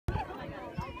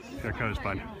There it goes,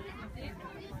 bud.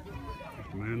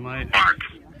 Moonlight.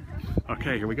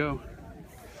 Okay, here we go.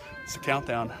 It's the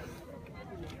countdown.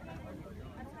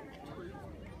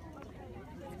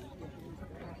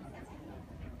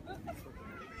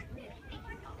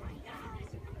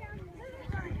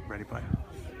 Ready, bud?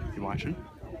 You watching?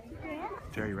 Yeah.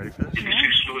 Terry, you ready for this?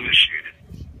 T-minus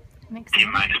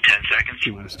 10 seconds.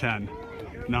 T-minus 10,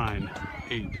 9,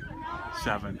 8,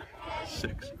 7,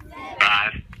 6,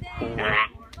 5, 4,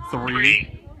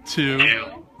 3, 2,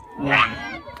 1.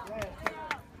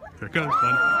 Here it goes, bud.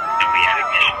 And we had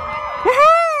ignition.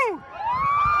 Woohoo!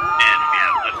 And we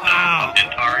have liftoff of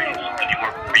Antares. The New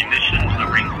York remissions, the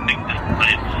ring thickness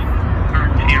planets.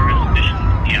 Current Antares mission,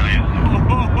 EIS.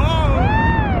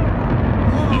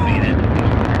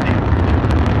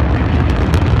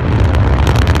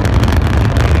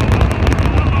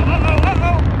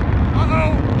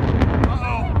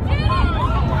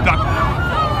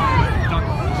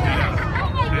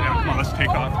 Take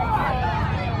off.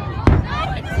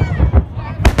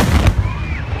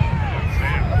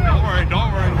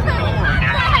 Don't worry.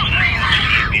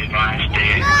 Be advised, stay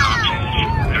in your consoles.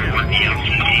 Everyone, the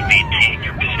LCC maintain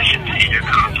your positions in your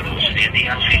consoles, and the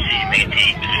LCC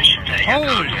maintain positions at your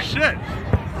consoles. Holy shit!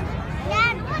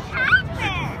 Dad, what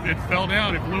happened? It fell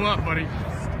down. It blew up, buddy.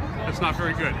 That's not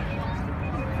very good.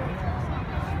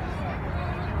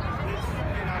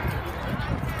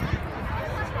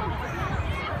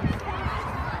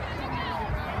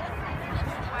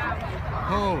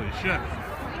 Holy shit.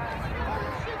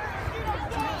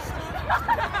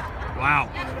 Wow.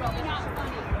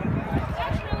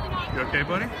 You okay,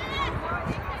 buddy?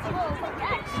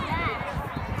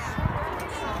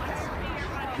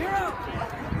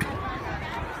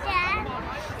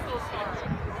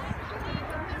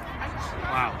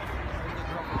 Wow.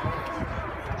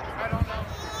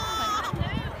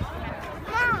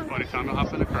 Buddy, time to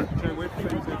hop in the car. Terry, wait for me.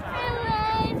 Sit down.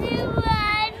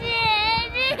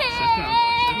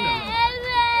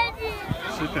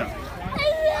 Sit down.